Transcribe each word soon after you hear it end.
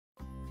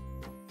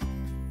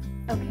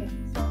Okay,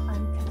 so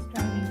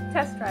I'm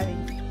test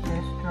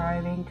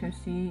driving to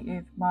see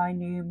if my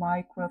new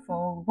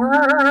microphone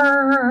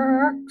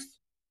works.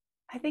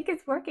 I think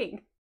it's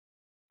working.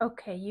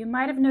 Okay, you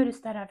might have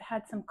noticed that I've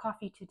had some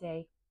coffee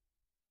today.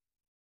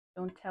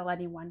 Don't tell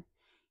anyone.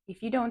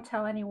 If you don't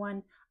tell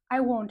anyone,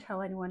 I won't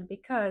tell anyone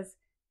because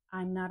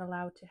I'm not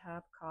allowed to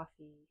have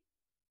coffee.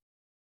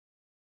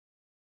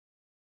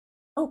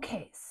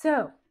 Okay,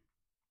 so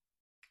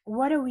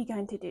what are we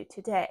going to do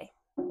today?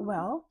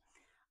 Well,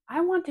 I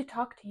want to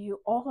talk to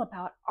you all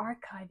about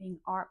archiving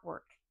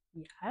artwork.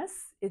 Yes,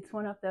 it's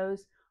one of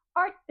those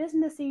art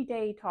businessy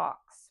day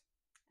talks.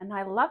 And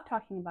I love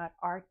talking about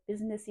art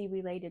businessy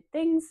related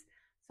things.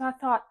 So I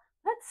thought,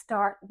 let's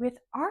start with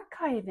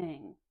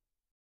archiving.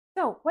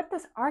 So what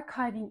does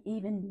archiving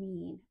even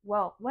mean?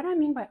 Well, what I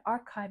mean by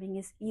archiving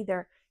is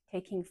either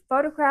taking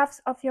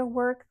photographs of your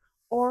work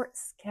or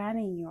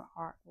scanning your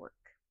artwork.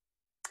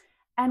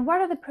 And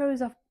what are the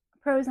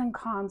pros and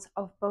cons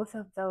of both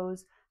of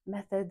those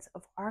methods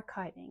of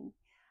archiving?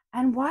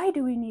 And why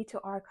do we need to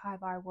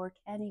archive our work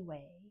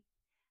anyway?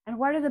 And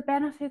what are the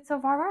benefits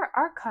of our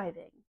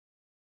archiving?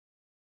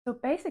 So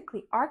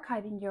basically,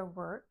 archiving your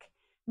work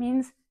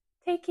means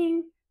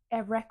taking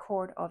a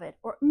record of it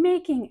or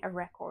making a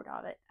record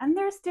of it. And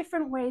there's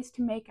different ways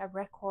to make a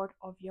record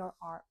of your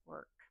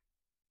artwork.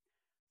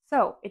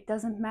 So it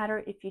doesn't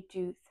matter if you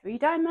do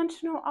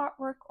three-dimensional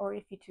artwork or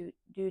if you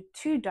do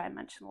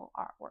two-dimensional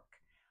artwork.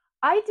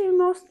 I do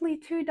mostly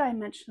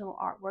two-dimensional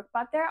artwork,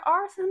 but there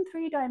are some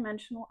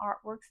three-dimensional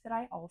artworks that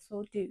I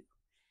also do.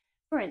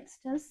 For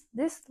instance,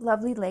 this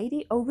lovely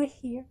lady over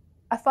here,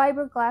 a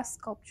fiberglass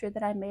sculpture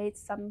that I made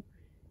some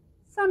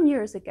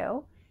years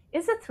ago,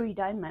 is a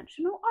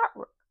three-dimensional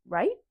artwork,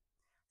 right?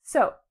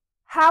 So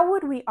how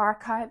would we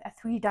archive a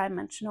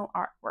three-dimensional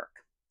artwork?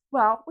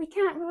 Well, we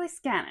can't really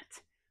scan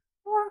it.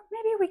 Or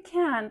maybe we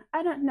can,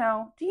 I don't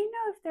know. Do you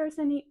know if there's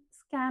any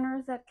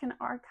scanners that can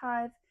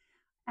archive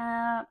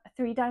a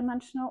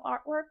three-dimensional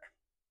artwork?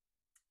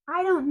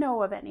 I don't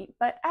know of any,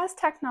 but as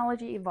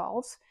technology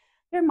evolves,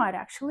 there might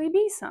actually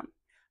be some.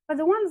 But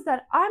the ones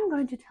that I'm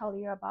going to tell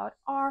you about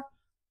are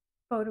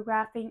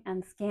photographing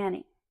and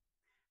scanning.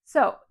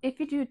 So if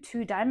you do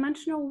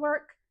two-dimensional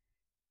work,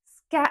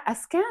 a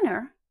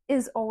scanner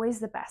is always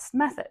the best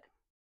method.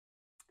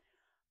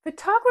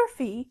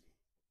 Photography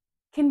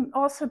can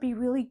also be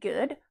really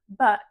good,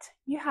 but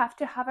you have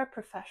to have a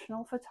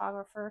professional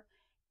photographer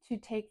to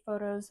take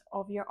photos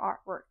of your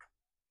artwork.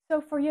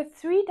 So for your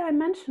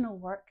three-dimensional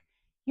work,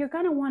 you're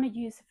going to want to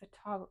use a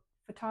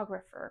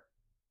photographer.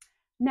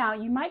 Now,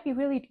 you might be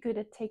really good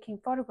at taking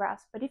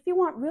photographs, but if you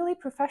want really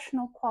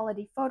professional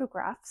quality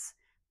photographs,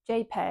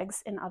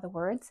 JPEGs in other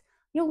words,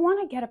 you'll want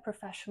to get a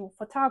professional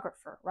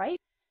photographer, right?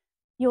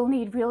 You'll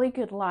need really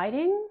good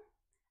lighting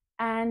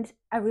and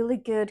a really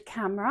good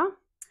camera,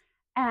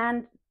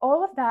 and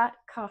all of that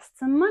costs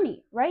some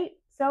money, right?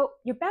 So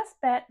your best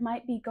bet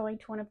might be going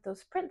to one of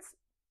those print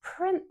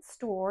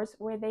stores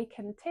where they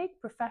can take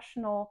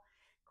professional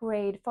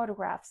grade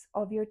photographs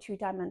of your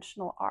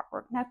two-dimensional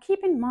artwork. Now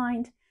keep in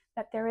mind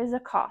that there is a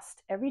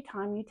cost every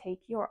time you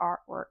take your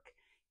artwork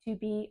to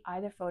be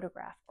either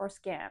photographed or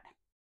scanned.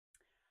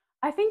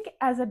 I think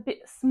as a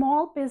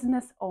small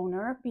business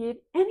owner, be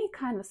it any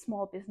kind of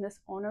small business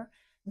owner,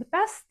 the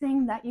best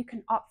thing that you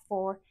can opt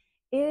for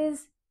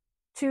is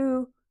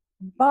to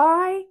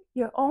buy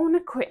your own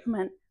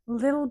equipment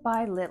little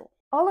by little.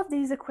 All of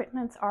these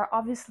equipments are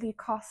obviously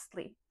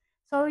costly,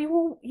 so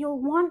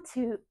you'll want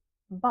to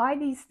buy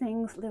these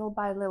things little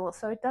by little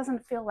so it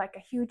doesn't feel like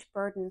a huge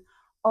burden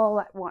all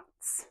at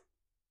once.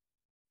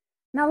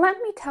 Now let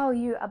me tell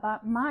you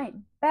about my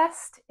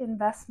best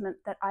investment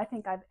that I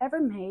think I've ever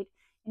made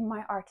in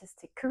my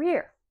artistic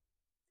career.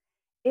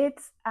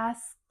 It's a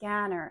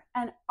scanner,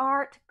 an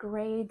art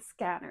grade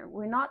scanner.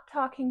 We're not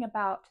talking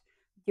about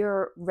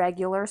your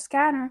regular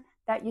scanner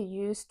that you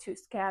use to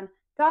scan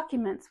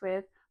documents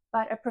with,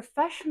 but a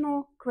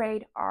professional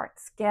grade art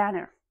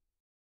scanner.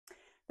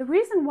 The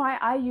reason why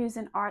I use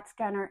an art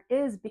scanner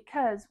is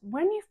because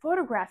when you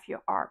photograph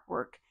your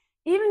artwork,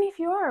 even if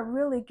you are a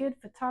really good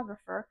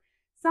photographer,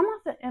 some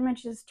of the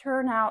images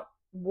turn out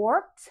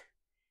warped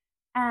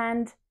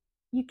and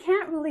you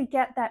can't really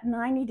get that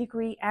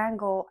 90-degree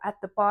angle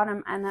at the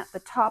bottom and at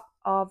the top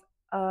of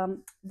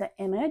the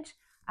image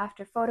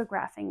after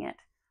photographing it.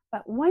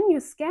 But when you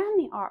scan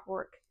the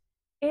artwork,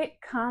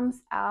 it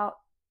comes out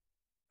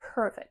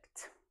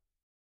perfect.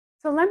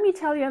 So let me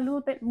tell you a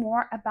little bit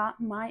more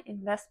about my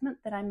investment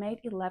that I made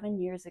 11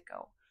 years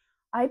ago.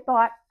 I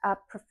bought a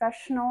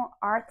professional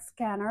art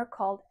scanner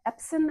called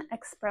Epson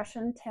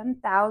Expression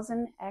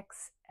 10000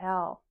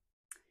 XL.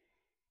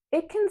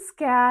 It can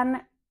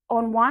scan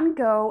on one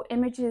go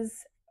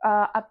images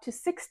up to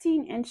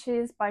 16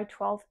 inches by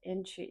 12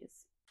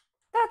 inches.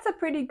 That's a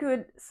pretty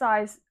good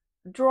size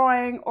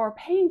drawing or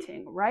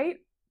painting, right?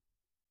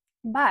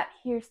 But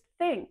here's the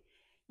thing.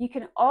 You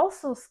can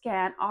also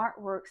scan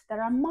artworks that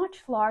are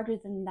much larger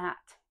than that.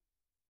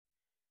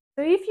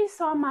 So if you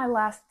saw my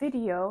last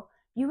video,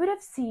 you would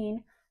have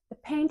seen the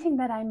painting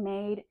that I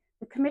made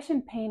the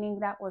commission painting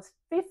that was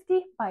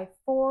 50 by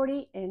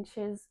 40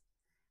 inches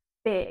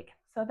big.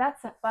 So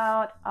that's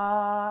about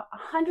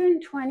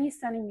 120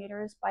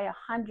 centimeters by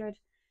 100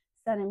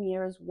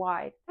 centimeters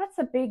wide. That's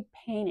a big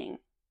painting.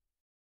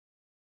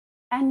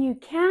 And you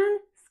can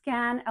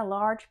scan a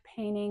large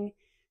painting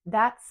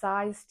that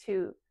size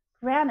too.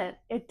 Granted,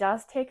 it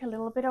does take a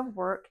little bit of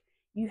work.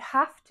 You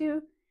have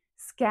to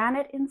scan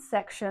it in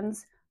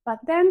sections, but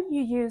then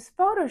you use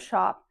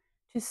Photoshop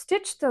to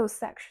stitch those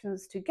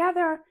sections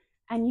together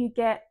and you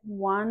get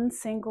one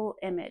single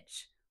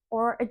image,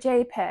 or a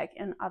JPEG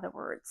in other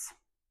words.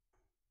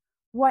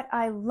 What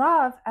I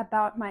love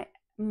about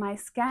my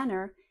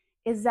scanner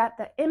is that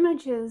the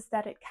images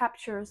that it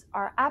captures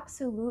are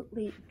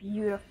absolutely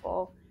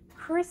beautiful,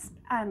 crisp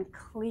and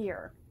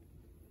clear.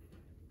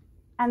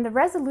 And the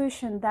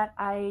resolution that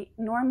I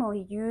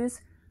normally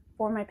use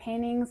for my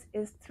paintings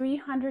is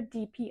 300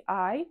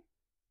 dpi.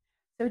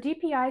 So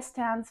dpi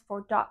stands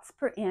for dots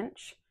per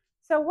inch.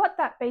 So what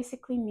that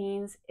basically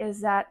means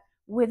is that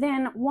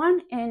within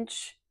 1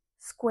 inch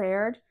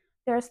squared,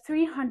 there's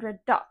 300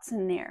 dots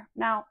in there.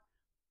 Now,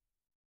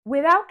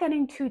 without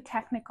getting too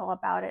technical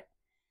about it,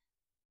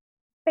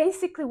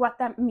 basically what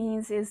that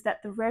means is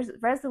that the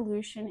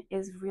resolution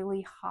is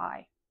really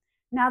high.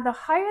 Now, the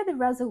higher the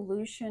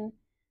resolution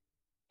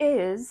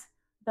is,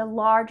 the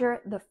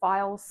larger the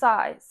file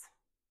size.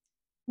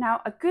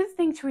 Now, a good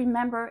thing to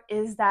remember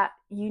is that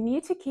you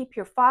need to keep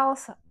your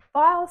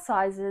file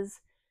sizes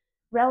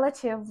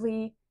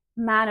relatively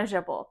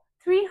manageable.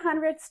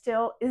 300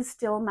 is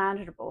still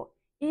manageable.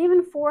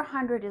 Even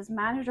 400 is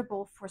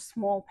manageable for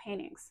small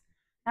paintings.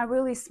 Now,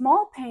 really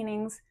small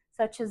paintings,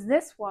 such as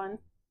this one,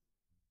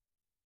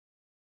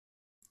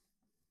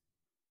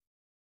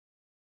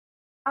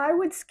 I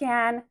would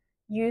scan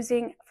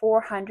using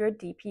 400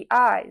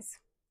 dpi's.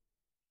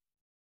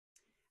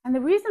 And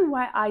the reason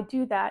why I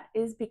do that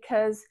is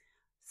because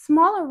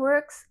smaller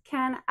works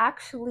can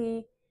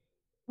actually,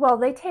 well,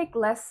 they take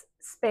less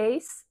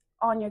space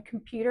on your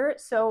computer,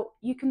 so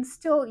you can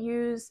still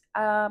use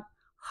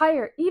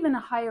even a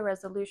higher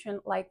resolution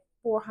like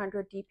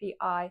 400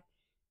 dpi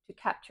to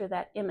capture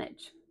that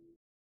image.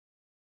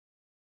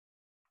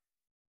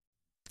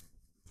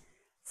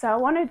 So I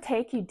want to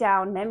take you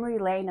down memory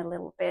lane a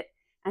little bit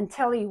and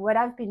tell you what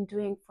I've been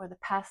doing for the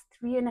past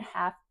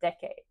 3.5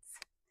 decades.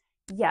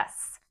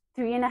 Yes,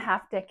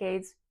 3.5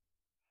 decades.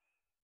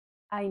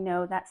 I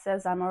know that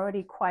says I'm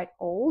already quite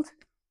old.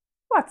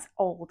 What's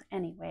old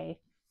anyway,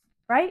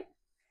 right?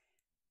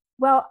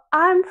 Well,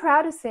 I'm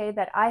proud to say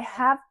that I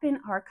have been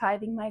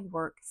archiving my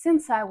work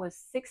since I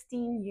was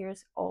 16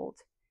 years old.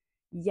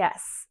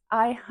 Yes,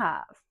 I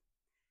have.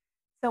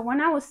 So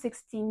when I was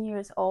 16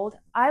 years old,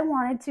 I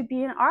wanted to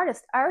be an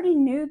artist. I already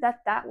knew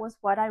that that was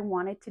what I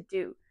wanted to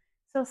do.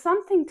 So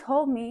something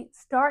told me,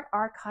 start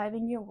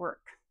archiving your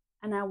work.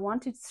 And I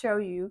want to show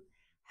you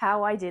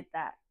how I did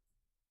that.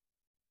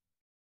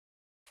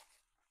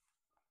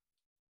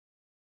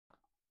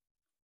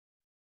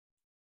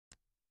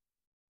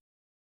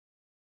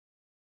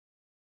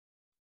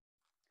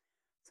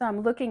 So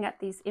I'm looking at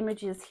these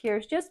images here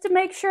just to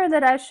make sure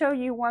that I show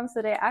you ones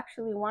that I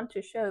actually want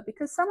to show,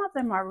 because some of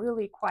them are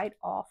really quite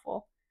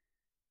awful.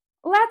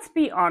 Let's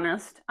be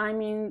honest. I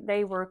mean,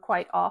 they were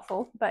quite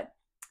awful, but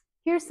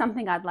here's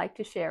something I'd like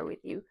to share with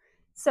you.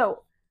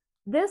 So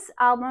this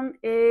album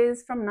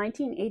is from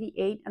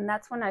 1988, and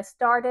that's when I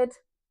started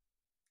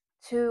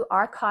to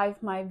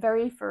archive my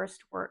very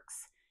first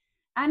works.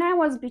 And I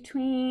was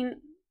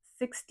between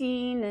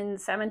 16 and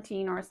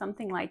 17 or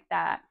something like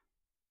that.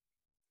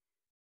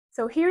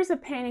 So here's a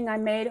painting I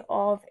made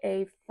of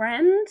a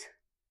friend.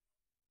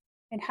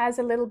 It has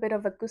a little bit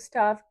of a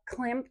Gustav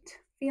Klimt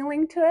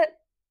feeling to it.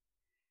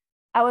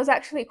 I was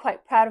actually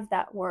quite proud of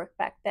that work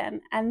back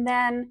then. And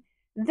then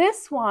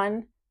this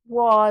one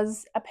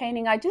was a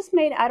painting I just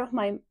made out of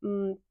my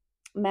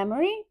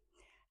memory.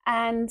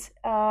 And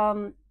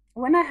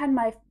when I had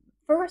my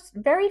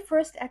very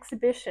first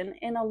exhibition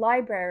in a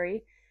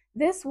library,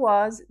 this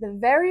was the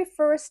very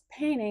first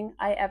painting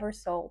I ever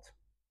sold.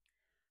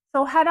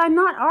 So had I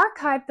not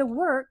archived the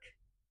work,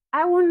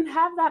 I wouldn't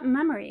have that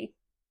memory.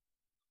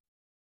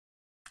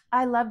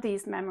 I love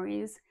these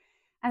memories.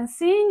 And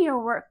seeing your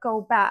work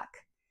go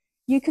back,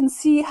 you can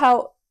see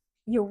how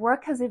your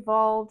work has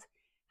evolved,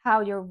 how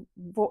your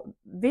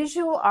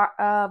visual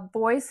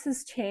voice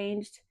has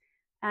changed,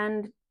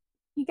 and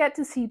you get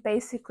to see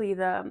basically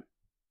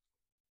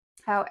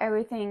how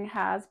everything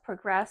has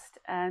progressed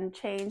and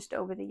changed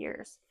over the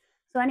years.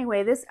 So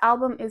anyway, this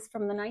album is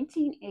from the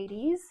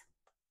 1980s.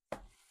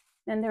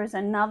 Then there's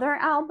another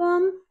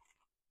album.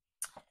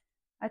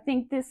 I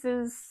think this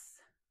one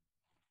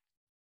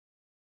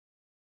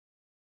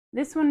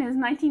is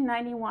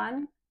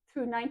 1991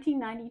 through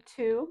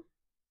 1992.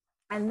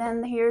 And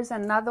then here's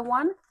another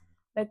one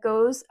that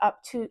goes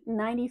up to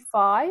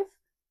 95.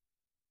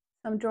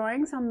 Some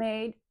drawings are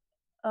made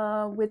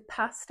with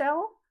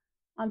pastel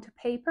onto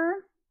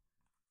paper.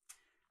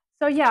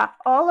 So yeah,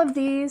 all of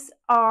these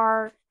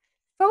are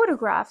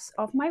photographs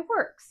of my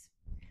works.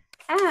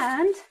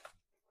 And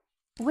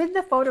with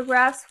the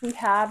photographs, we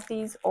have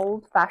these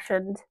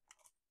old-fashioned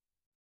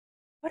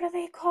what are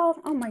they called?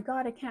 Oh my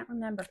God, I can't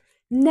remember.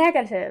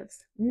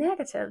 Negatives.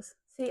 Negatives.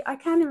 See, I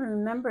can't even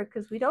remember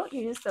because we don't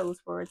use those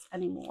words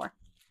anymore.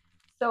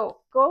 So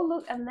go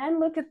look and then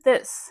look at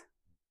this.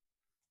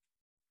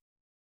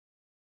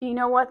 Do you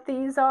know what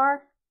these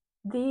are?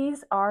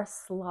 These are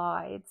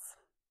slides.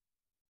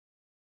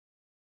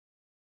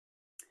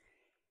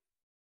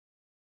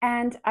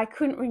 And I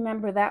couldn't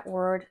remember that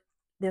word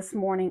this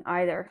morning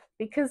either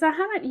because I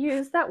haven't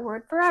used that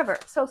word forever.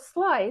 So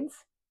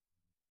slides,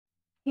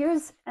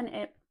 here's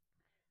an,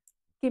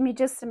 give me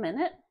just a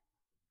minute.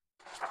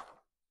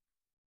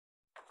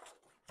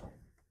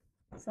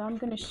 So I'm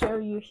going to show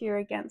you here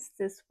against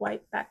this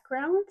white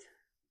background,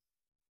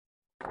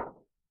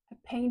 a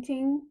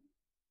painting.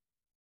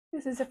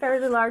 This is a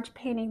fairly large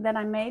painting that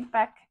I made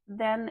back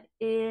then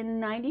in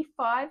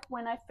 '95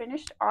 when I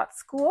finished art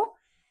school.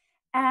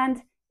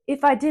 And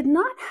if I did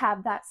not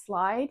have that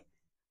slide,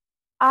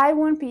 I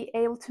wouldn't be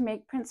able to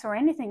make prints or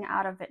anything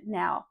out of it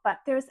now. But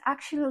there's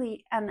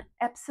actually an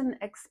Epson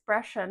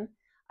expression,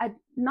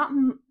 not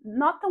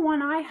the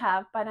one I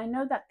have, but I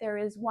know that there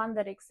is one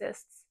that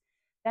exists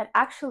that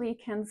actually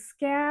can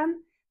scan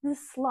the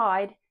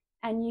slide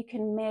and you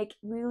can make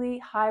really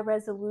high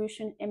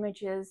resolution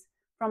images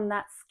from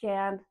that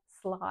scanned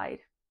slide.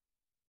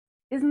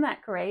 Isn't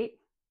that great?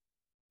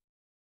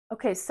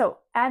 Okay, so,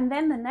 and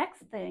then the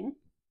next thing,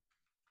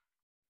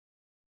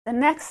 the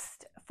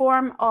next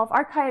form of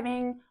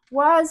archiving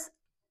was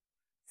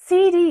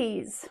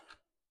CDs.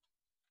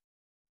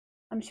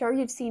 I'm sure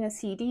you've seen a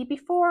CD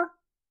before.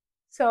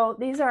 So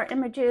these are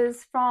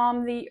images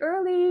from the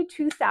early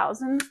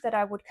 2000s that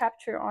I would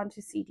capture onto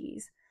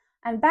CDs.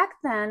 And back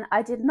then,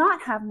 I did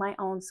not have my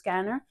own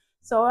scanner,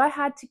 so I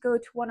had to go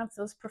to one of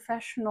those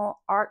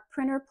professional art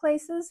printer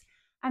places,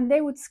 and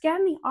they would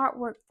scan the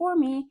artwork for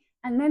me,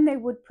 and then they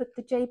would put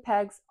the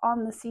JPEGs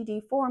on the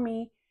CD for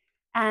me,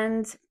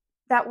 and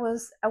that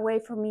was a way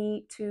for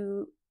me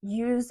to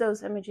use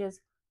those images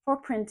for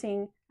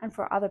printing and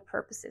for other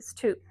purposes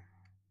too.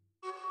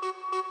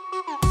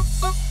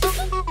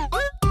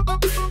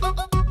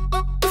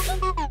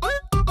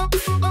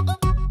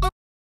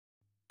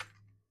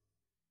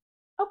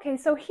 Okay,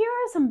 so here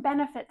are some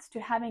benefits to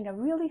having a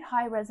really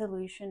high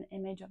resolution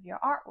image of your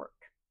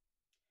artwork.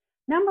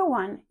 Number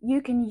one,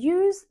 you can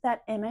use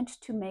that image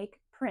to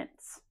make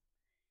prints.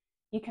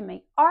 You can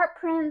make art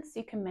prints,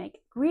 you can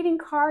make greeting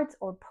cards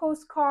or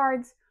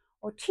postcards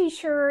or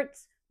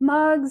t-shirts,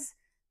 mugs,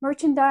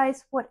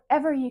 merchandise,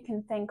 whatever you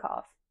can think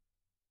of.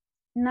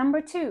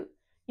 Number two,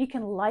 you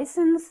can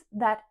license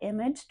that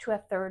image to a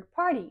third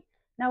party.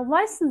 Now,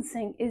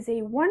 licensing is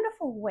a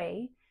wonderful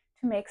way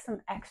to make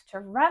some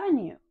extra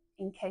revenue,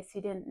 in case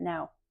you didn't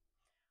know.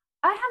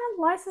 I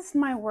haven't licensed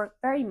my work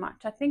very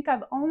much. I think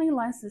I've only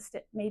licensed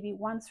it maybe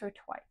once or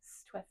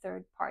twice to a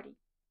third party.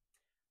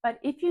 But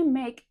if you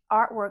make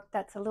artwork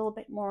that's a little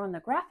bit more on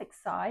the graphic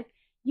side,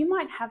 you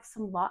might have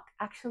some luck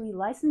actually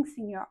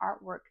licensing your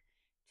artwork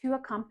to a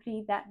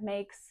company that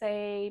makes,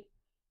 say,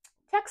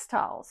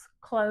 textiles,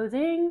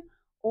 clothing,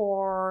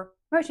 or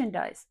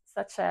merchandise,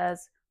 such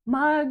as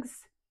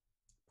mugs,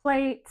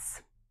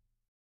 plates,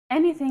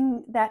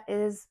 anything that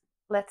is,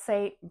 let's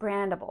say,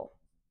 brandable.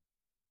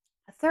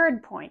 A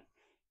third point,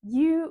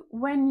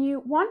 when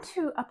you want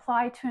to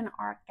apply to an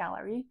art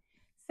gallery,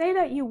 say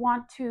that you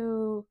want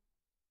to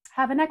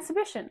have an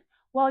exhibition.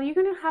 Well, you're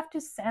going to have to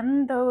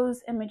send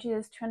those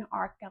images to an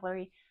art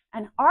gallery,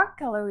 and art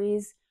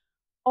galleries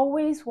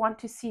always want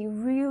to see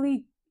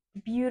really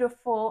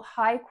beautiful,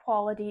 high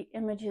quality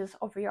images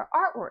of your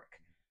artwork.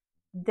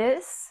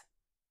 This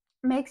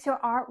makes your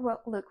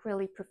artwork look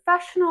really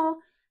professional,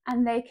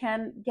 and they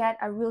can get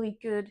a really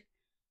good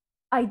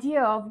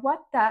idea of what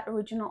that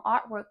original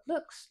artwork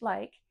looks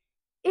like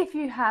if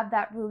you have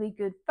that really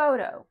good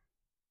photo.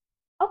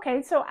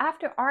 Okay, so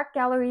after art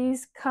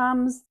galleries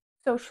comes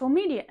social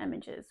media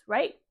images,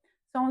 right?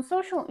 So on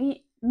social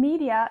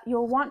media,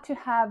 you'll want to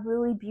have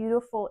really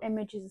beautiful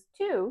images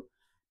too,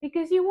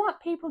 because you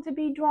want people to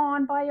be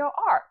drawn by your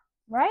art,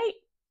 right?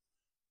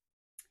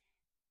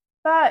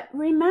 But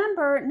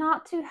remember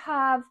not to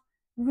have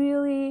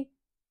really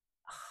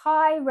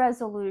high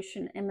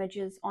resolution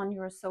images on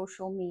your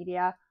social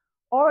media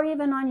or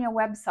even on your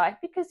website,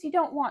 because you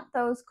don't want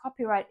those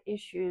copyright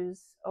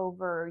issues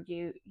over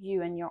you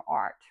and your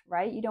art,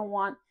 right? You don't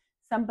want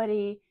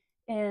somebody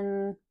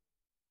in,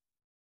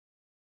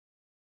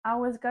 I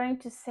was going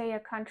to say a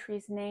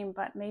country's name,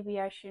 but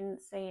maybe I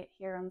shouldn't say it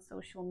here on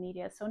social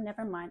media, so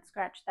never mind,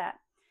 scratch that.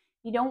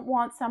 You don't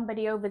want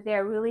somebody over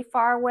there really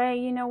far away,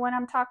 you know what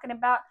I'm talking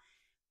about,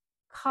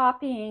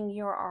 copying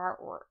your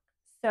artwork.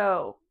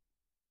 So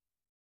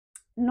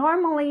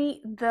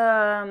normally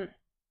the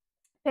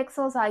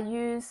pixels I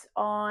use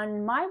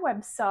on my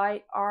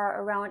website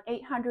are around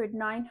 800,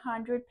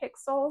 900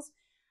 pixels,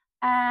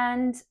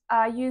 and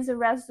I use a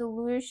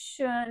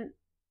resolution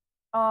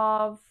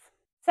of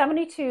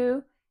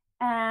 72,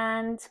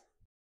 and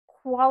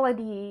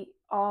quality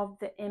of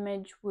the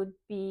image would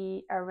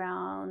be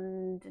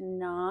around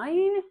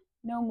 9,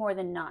 no more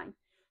than 9.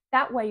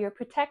 That way you're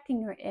protecting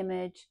your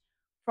image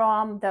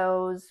from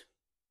those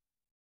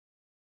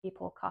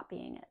people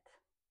copying it.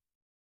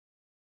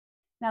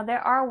 Now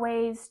there are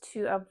ways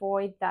to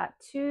avoid that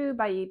too,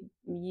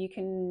 you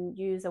can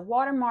use a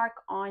watermark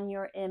on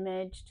your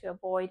image to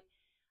avoid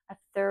a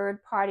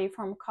third party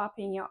from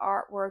copying your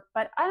artwork,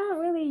 but I don't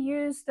really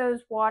use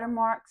those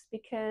watermarks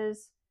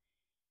because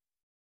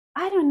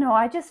I don't know,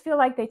 I just feel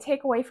like they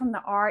take away from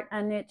the art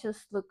and it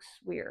just looks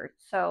weird.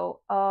 So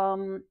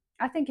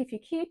I think if you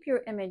keep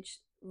your image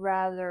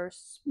rather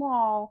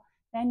small,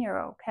 then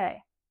you're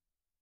okay.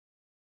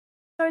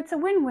 So it's a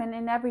win-win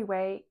in every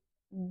way.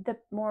 The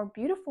more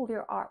beautiful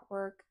your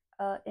artwork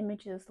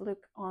images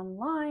look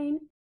online,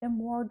 the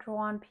more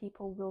drawn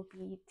people will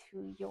be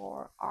to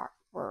your art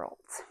world.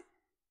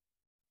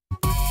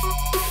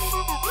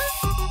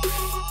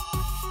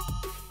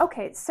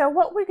 Okay, so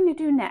what we're going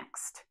to do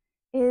next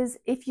is,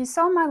 if you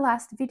saw my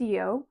last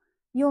video,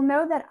 you'll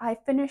know that I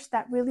finished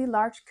that really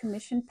large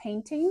commission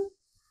painting,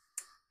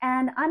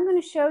 and I'm going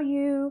to show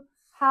you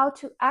how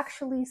to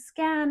actually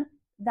scan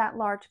that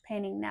large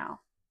painting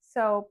now.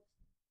 So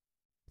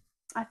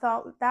I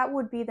thought that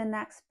would be the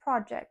next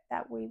project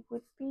that we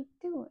would be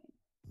doing.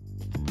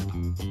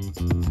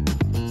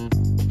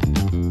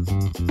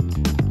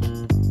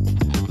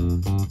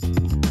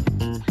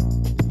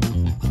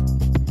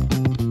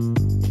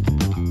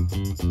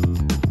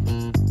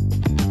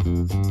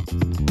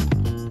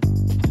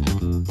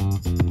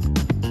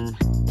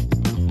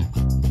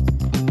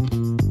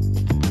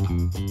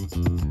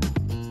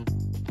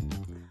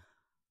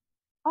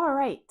 All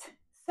right,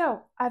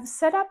 so I've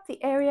set up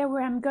the area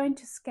where I'm going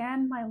to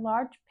scan my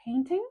large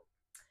painting,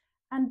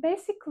 and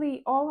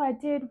basically all I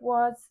did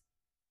was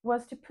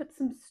to put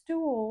some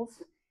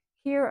stools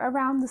here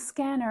around the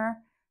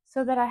scanner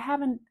so that I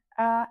have an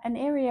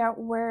area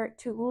where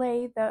to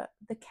lay the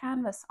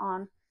canvas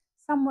on,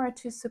 somewhere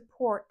to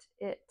support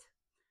it.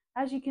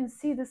 As you can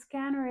see, the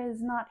scanner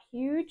is not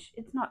huge,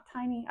 it's not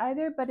tiny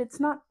either, but it's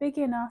not big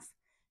enough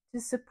to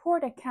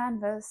support a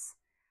canvas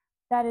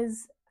that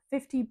is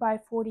 50 by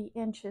 40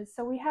 inches.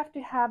 So we have to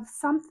have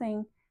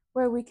something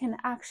where we can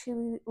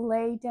actually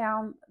lay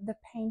down the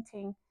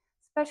painting,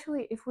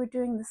 especially if we're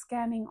doing the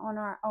scanning on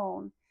our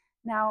own.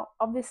 Now,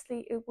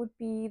 obviously, it would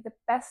be the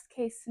best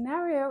case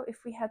scenario if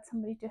we had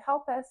somebody to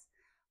help us.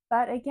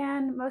 But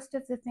again, most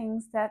of the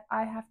things that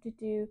I have to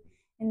do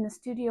in the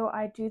studio,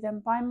 I do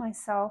them by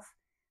myself.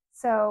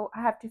 So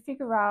I have to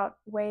figure out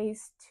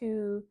ways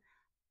to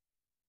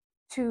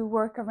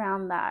work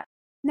around that.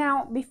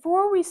 Now,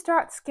 before we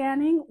start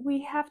scanning,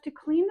 we have to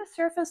clean the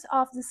surface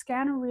of the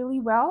scanner really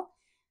well.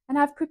 And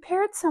I've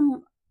prepared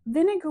some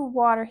vinegar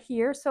water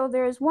here. So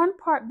there's 1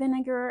 part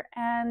vinegar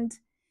and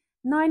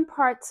 9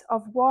 parts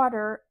of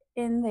water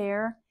in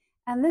there.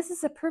 And this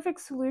is a perfect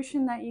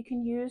solution that you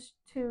can use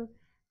to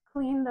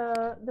clean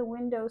the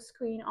window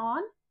screen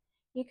on.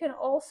 You can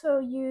also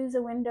use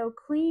a window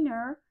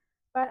cleaner,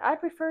 but I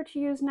prefer to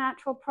use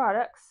natural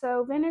products,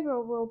 so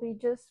vinegar will be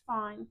just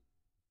fine.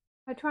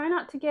 I try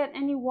not to get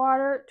any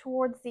water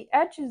towards the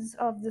edges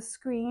of the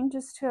screen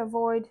just to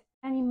avoid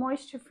any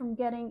moisture from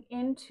getting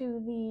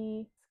into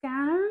the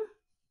scanner.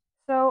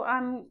 So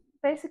I'm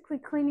basically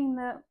cleaning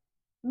the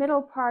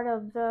middle part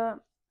of the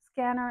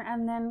scanner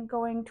and then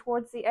going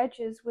towards the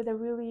edges with a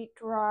really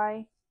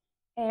dry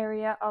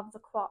area of the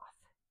cloth.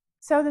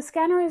 So the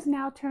scanner is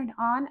now turned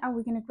on, and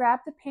we're going to grab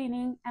the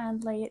painting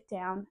and lay it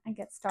down and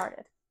get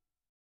started.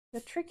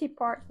 The tricky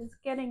part is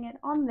getting it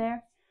on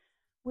there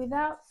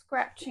without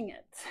scratching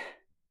it.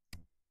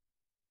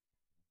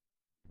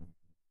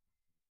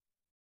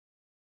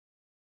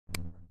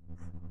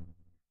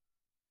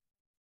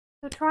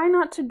 So try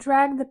not to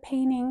drag the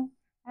painting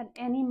at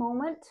any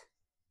moment.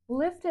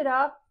 Lift it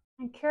up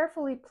and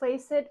carefully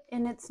place it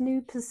in its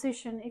new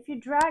position. If you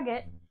drag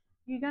it,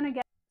 you're going to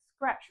get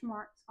scratch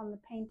marks on the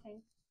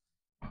painting.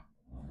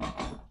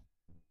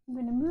 I'm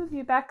going to move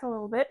you back a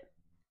little bit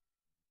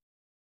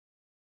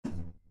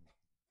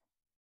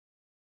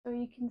so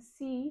you can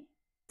see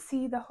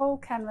the whole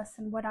canvas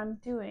and what I'm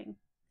doing.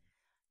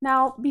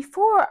 Now,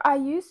 before, I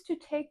used to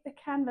take the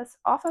canvas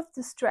off of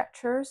the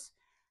stretchers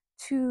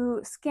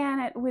to scan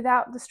it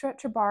without the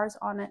stretcher bars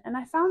on it, and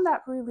I found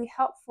that really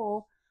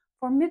helpful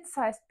for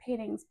mid-sized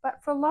paintings.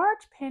 But for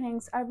large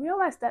paintings, I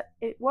realized that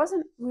it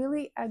wasn't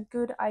really a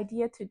good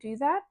idea to do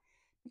that,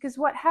 because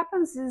what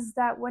happens is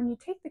that when you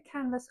take the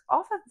canvas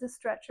off of the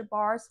stretcher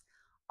bars,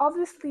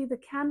 obviously the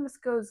canvas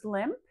goes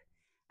limp,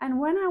 and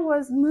when I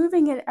was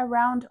moving it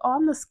around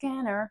on the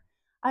scanner,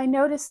 I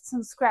noticed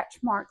some scratch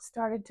marks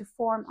started to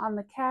form on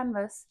the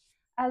canvas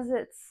as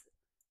it's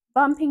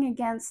bumping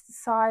against the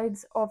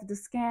sides of the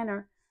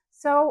scanner.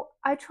 So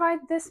I tried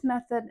this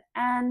method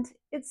and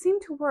it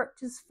seemed to work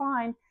just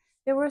fine.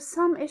 There were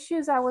some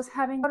issues I was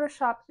having with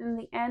Photoshop in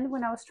the end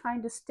when I was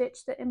trying to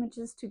stitch the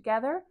images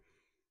together.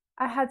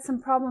 I had some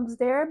problems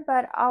there,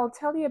 but I'll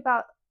tell you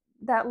about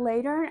that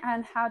later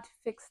and how to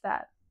fix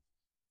that.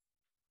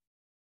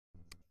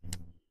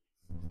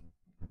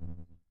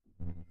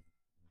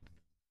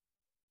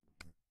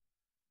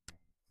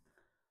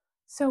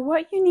 So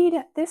what you need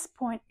at this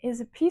point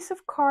is a piece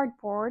of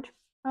cardboard.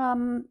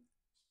 A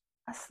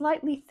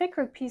slightly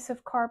thicker piece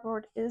of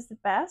cardboard is the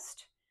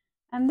best.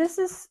 And this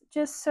is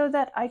just so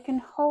that I can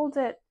hold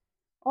it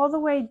all the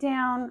way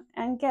down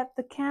and get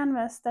the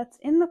canvas that's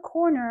in the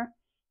corner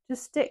to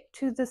stick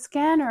to the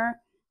scanner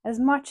as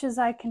much as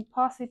I can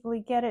possibly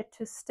get it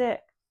to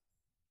stick.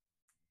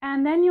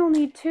 And then you'll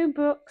need two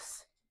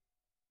books,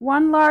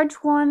 one large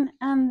one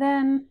and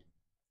then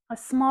a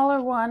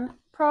smaller one.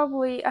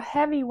 Probably a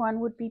heavy one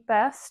would be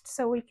best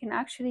so we can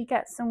actually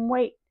get some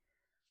weight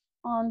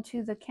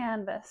onto the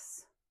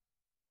canvas.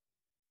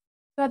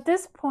 So at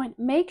this point,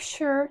 make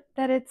sure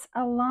that it's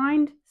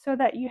aligned so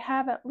that you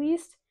have at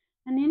least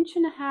 1.5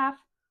 inches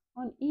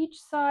on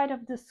each side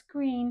of the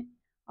screen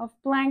of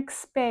blank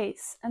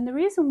space. And the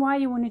reason why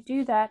you want to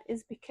do that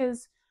is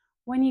because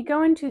when you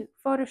go into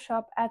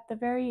Photoshop at the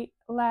very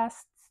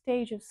last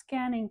stage of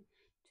scanning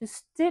to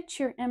stitch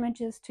your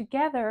images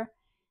together,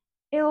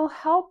 it'll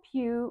help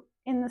you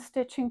in the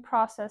stitching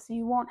process.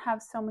 You won't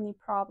have so many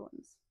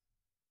problems.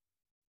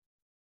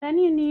 Then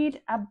you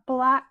need a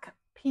black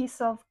piece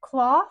of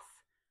cloth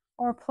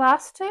or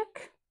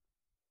plastic,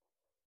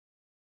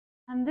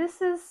 and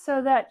this is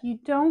so that you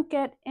don't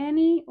get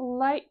any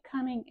light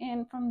coming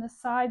in from the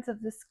sides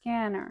of the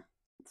scanner.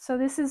 So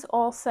this is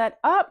all set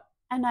up,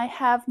 and I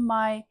have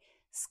my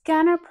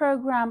scanner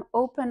program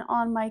open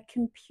on my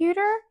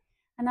computer,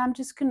 and I'm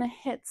just going to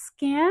hit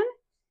scan,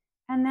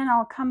 and then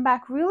I'll come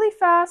back really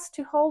fast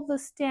to hold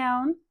this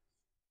down,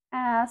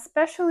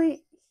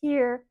 especially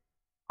here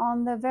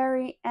on the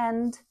very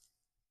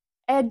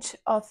edge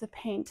of the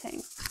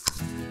painting.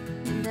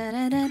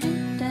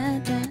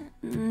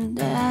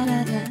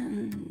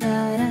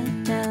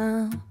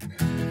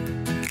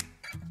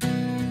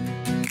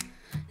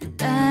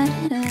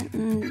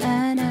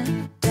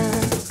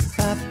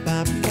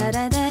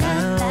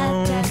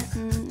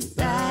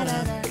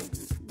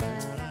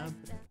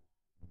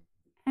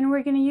 And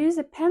we're going to use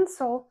a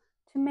pencil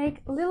to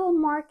make little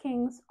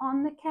markings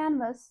on the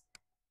canvas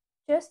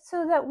just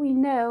so that we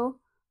know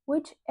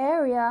which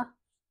area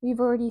we've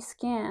already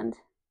scanned.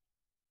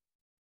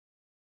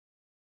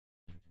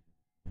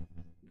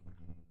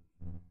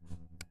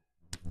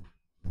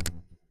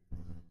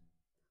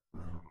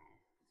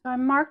 So I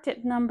marked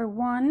it number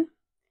 1.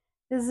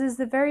 This is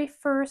the very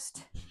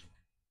first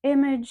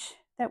image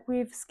that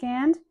we've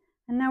scanned.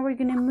 And now we're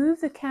going to move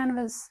the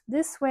canvas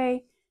this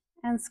way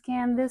and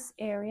scan this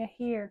area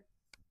here.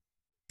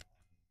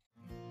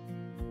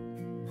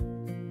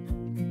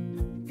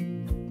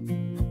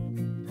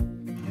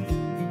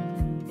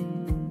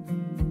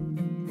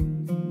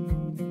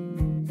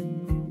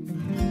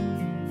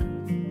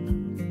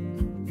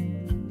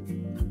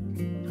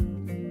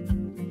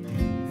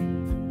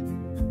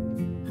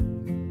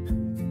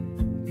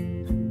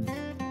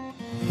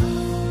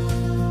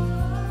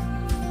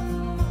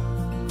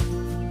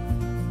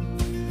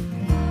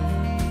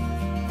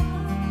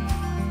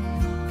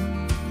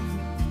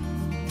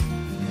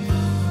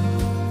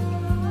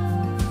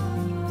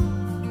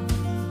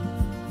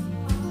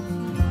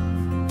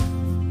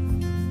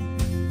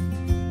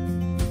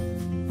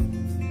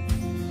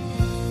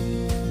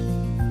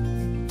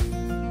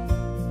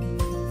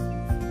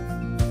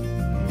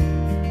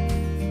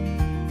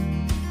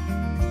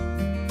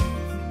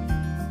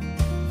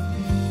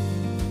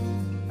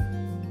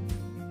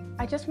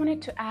 I just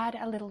wanted to add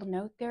a little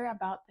note there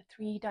about the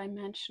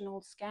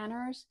 3-dimensional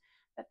scanners.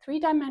 The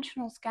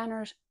 3-dimensional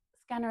scanners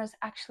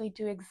actually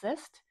do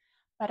exist,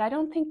 but I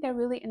don't think they're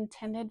really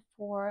intended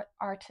for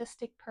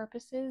artistic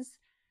purposes,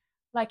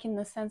 like in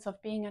the sense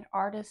of being an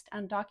artist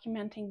and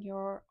documenting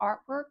your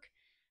artwork.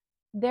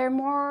 They're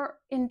more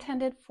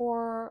intended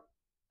for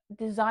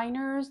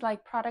designers,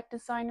 like product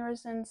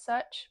designers and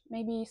such,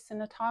 maybe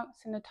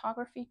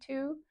cinematography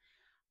too.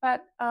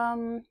 But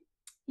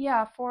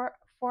yeah, for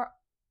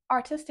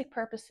artistic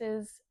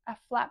purposes, a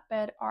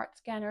flatbed art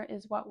scanner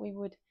is what we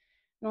would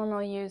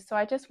normally use. So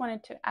I just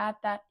wanted to add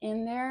that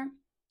in there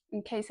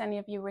in case any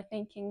of you were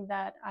thinking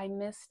that I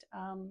missed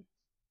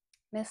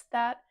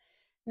that.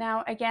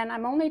 Now, again,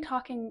 I'm only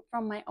talking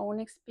from my own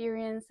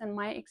experience, and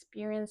my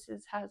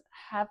experiences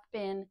have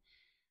been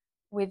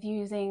with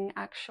using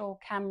actual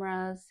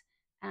cameras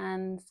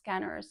and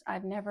scanners.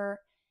 I've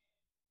never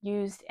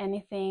used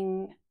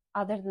anything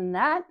other than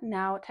that.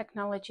 Now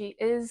technology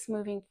is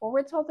moving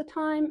forwards all the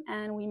time,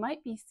 and we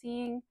might be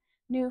seeing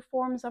new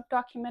forms of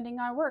documenting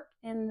our work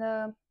in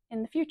the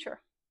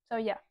future. So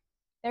yeah,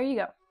 there you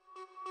go.